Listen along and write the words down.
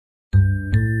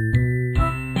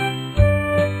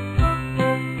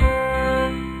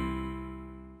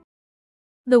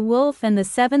The Wolf and the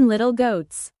Seven Little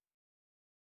Goats.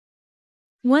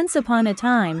 Once upon a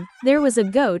time, there was a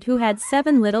goat who had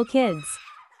 7 little kids.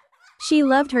 She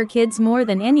loved her kids more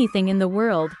than anything in the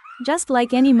world, just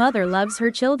like any mother loves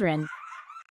her children.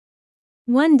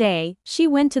 One day, she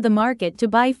went to the market to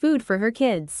buy food for her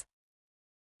kids.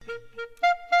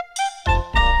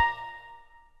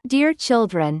 Dear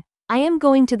children, I am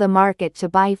going to the market to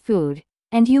buy food,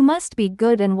 and you must be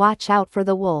good and watch out for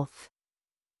the wolf.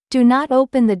 Do not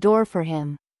open the door for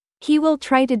him. He will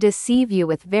try to deceive you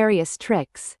with various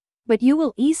tricks, but you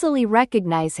will easily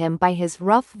recognize him by his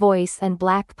rough voice and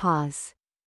black paws.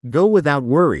 Go without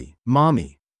worry,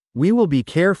 Mommy. We will be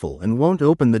careful and won't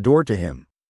open the door to him.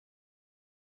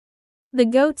 The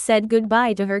goat said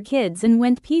goodbye to her kids and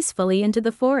went peacefully into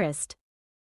the forest.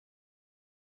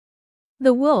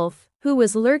 The wolf, who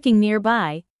was lurking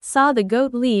nearby, saw the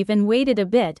goat leave and waited a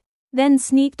bit, then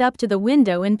sneaked up to the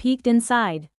window and peeked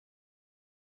inside.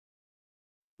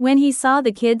 When he saw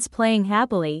the kids playing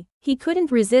happily, he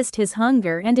couldn't resist his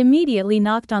hunger and immediately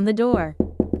knocked on the door.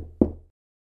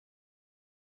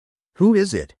 Who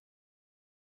is it?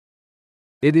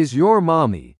 It is your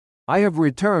mommy. I have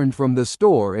returned from the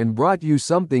store and brought you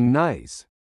something nice.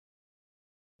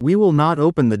 We will not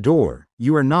open the door,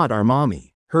 you are not our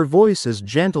mommy. Her voice is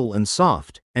gentle and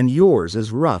soft, and yours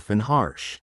is rough and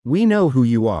harsh. We know who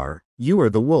you are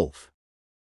the wolf.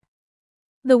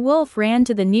 The wolf ran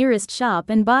to the nearest shop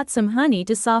and bought some honey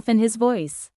to soften his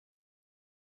voice.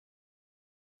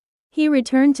 He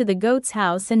returned to the goat's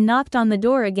house and knocked on the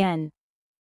door again.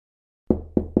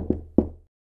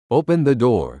 Open the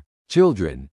door,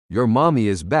 children. Your mommy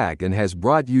is back and has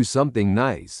brought you something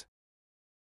nice.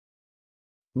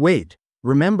 Wait,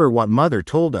 remember what mother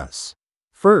told us.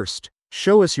 First,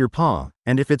 show us your paw,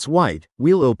 and if it's white,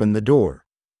 we'll open the door.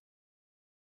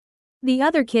 The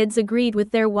other kids agreed with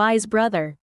their wise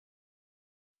brother.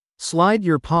 Slide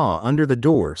your paw under the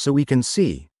door so we can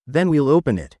see, then we'll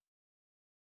open it.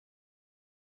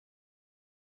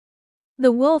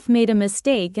 The wolf made a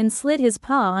mistake and slid his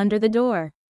paw under the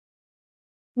door.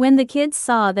 When the kids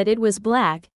saw that it was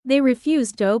black, they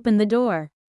refused to open the door.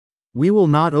 We will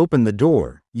not open the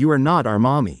door, you are not our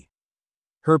mommy.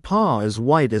 Her paw is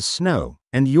white as snow,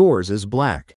 and yours is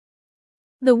black.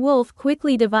 The wolf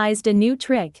quickly devised a new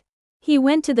trick. He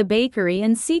went to the bakery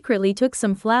and secretly took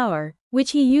some flour,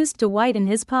 which he used to whiten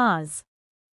his paws.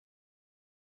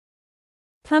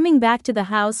 Coming back to the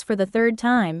house for the 3rd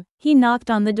time, he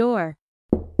knocked on the door.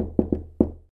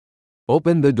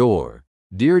 Open the door,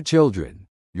 dear children.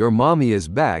 Your mommy is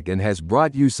back and has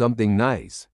brought you something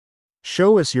nice.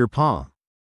 Show us your paw.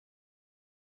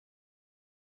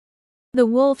 The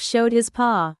wolf showed his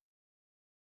paw.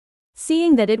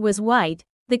 Seeing that it was white,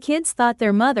 the kids thought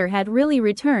their mother had really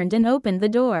returned and opened the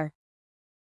door.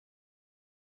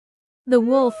 The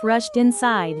wolf rushed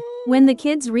inside. When the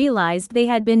kids realized they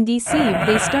had been deceived,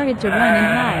 they started to run and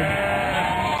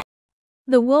hide.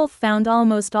 The wolf found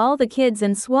almost all the kids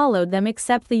and swallowed them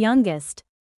except the youngest.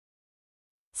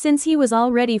 Since he was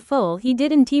already full, he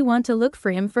didn't want to look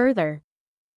for him further.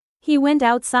 He went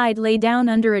outside, lay down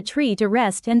under a tree to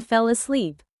rest and fell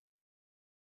asleep.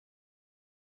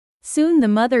 Soon the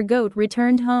mother goat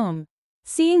returned home.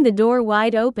 Seeing the door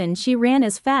wide open, she ran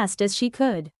as fast as she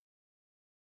could.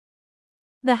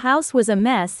 The house was a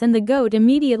mess and the goat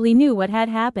immediately knew what had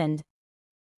happened.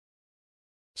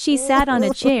 She sat on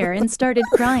a chair and started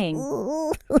crying.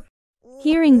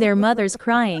 Hearing their mother's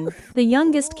crying, the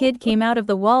youngest kid came out of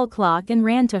the wall clock and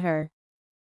ran to her.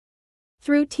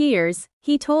 Through tears,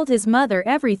 he told his mother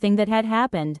everything that had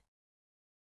happened.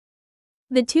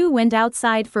 The two went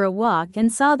outside for a walk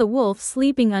and saw the wolf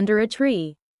sleeping under a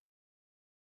tree.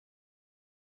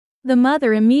 The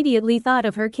mother immediately thought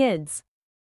of her kids.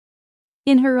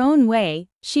 In her own way,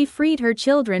 she freed her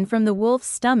children from the wolf's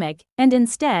stomach, and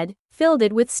instead, filled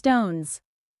it with stones.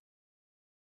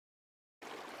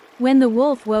 When the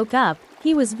wolf woke up,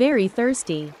 he was very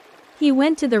thirsty. He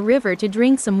went to the river to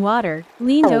drink some water,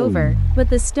 leaned over, but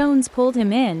the stones pulled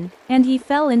him in, and he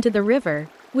fell into the river,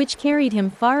 which carried him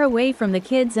far away from the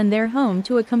kids and their home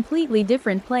to a completely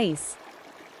different place.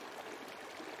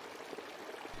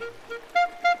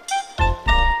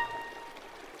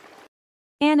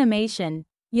 Animation: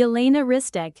 Yelena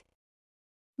Ristek.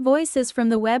 Voices from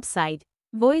the website,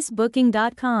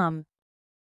 voicebooking.com.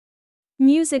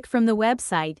 Music from the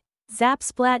website,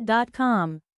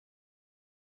 zapsplat.com.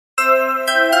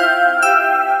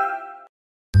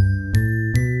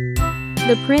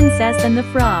 The Princess and the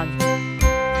Frog.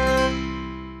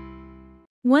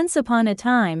 Once upon a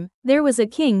time, there was a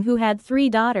king who had 3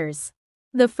 daughters.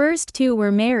 The first 2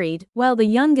 were married, while the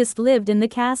youngest lived in the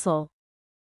castle.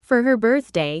 For her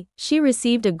birthday, she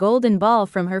received a golden ball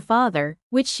from her father,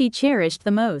 which she cherished the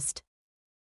most.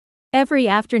 Every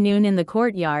afternoon in the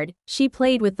courtyard, she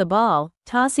played with the ball,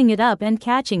 tossing it up and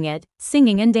catching it,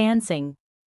 singing and dancing.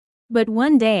 But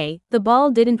one day, the ball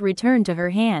didn't return to her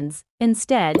hands.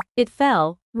 Instead, it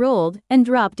fell, rolled, and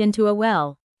dropped into a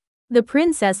well. The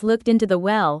princess looked into the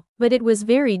well, but it was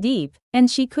very deep,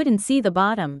 and she couldn't see the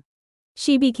bottom.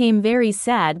 She became very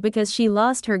sad because she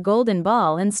lost her golden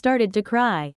ball and started to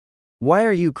cry. Why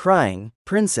are you crying,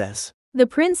 princess? The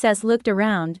princess looked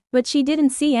around, but she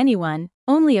didn't see anyone,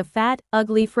 only a fat,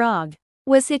 ugly frog.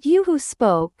 Was it you who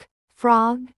spoke,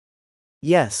 frog?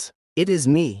 Yes, it is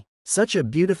me. Such a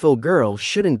beautiful girl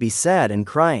shouldn't be sad and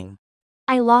crying.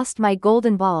 I lost my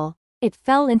golden ball. It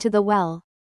fell into the well.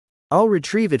 I'll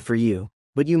retrieve it for you,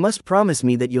 but you must promise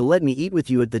me that you'll let me eat with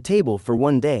you at the table for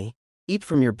one day, eat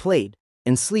from your plate,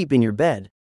 and sleep in your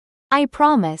bed. I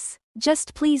promise,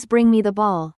 just please bring me the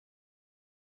ball.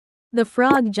 The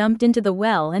frog jumped into the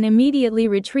well and immediately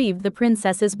retrieved the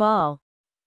princess's ball.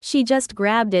 She just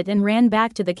grabbed it and ran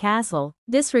back to the castle,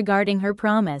 disregarding her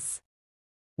promise.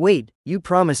 Wait, you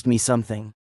promised me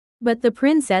something. But the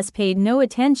princess paid no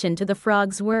attention to the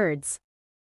frog's words.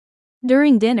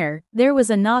 During dinner, there was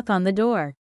a knock on the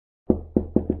door.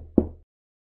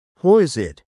 Who is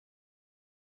it?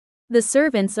 The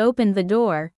servants opened the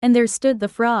door, and there stood the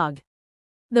frog.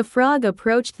 The frog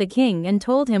approached the king and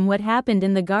told him what happened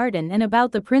in the garden and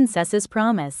about the princess's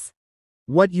promise.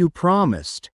 What you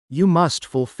promised, you must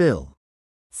fulfill,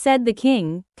 said the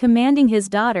king, commanding his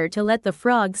daughter to let the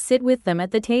frog sit with them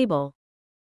at the table.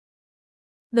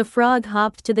 The frog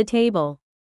hopped to the table.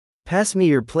 Pass me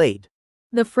your plate.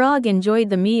 The frog enjoyed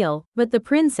the meal, but the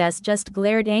princess just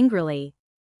glared angrily.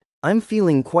 I'm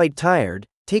feeling quite tired,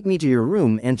 take me to your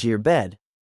room and to your bed.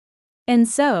 And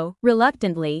so,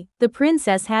 reluctantly, the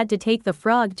princess had to take the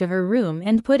frog to her room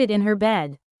and put it in her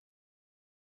bed.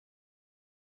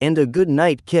 And a good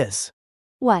night kiss.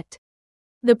 What?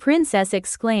 The princess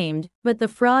exclaimed, but the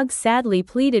frog sadly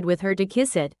pleaded with her to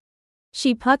kiss it.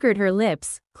 She puckered her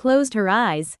lips, closed her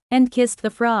eyes, and kissed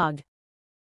the frog.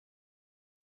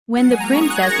 When the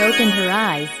princess opened her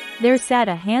eyes, there sat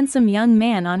a handsome young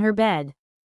man on her bed.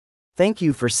 Thank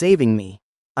you for saving me.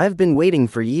 I've been waiting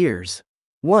for years.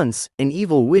 Once, an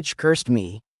evil witch cursed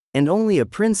me, and only a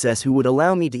princess who would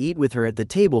allow me to eat with her at the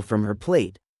table from her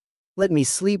plate, let me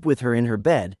sleep with her in her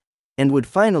bed, and would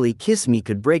finally kiss me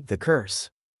could break the curse.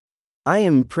 I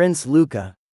am Prince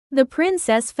Luca. The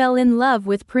princess fell in love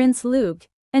with Prince Luke,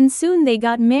 and soon they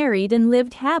got married and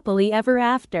lived happily ever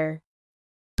after.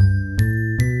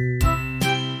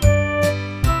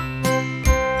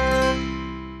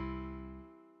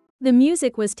 The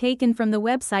music was taken from the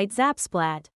website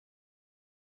Zapsplat.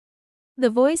 The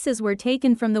voices were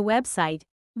taken from the website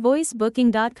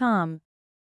voicebooking.com.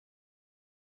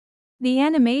 The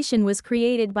animation was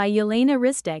created by Yelena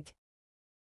Ristic.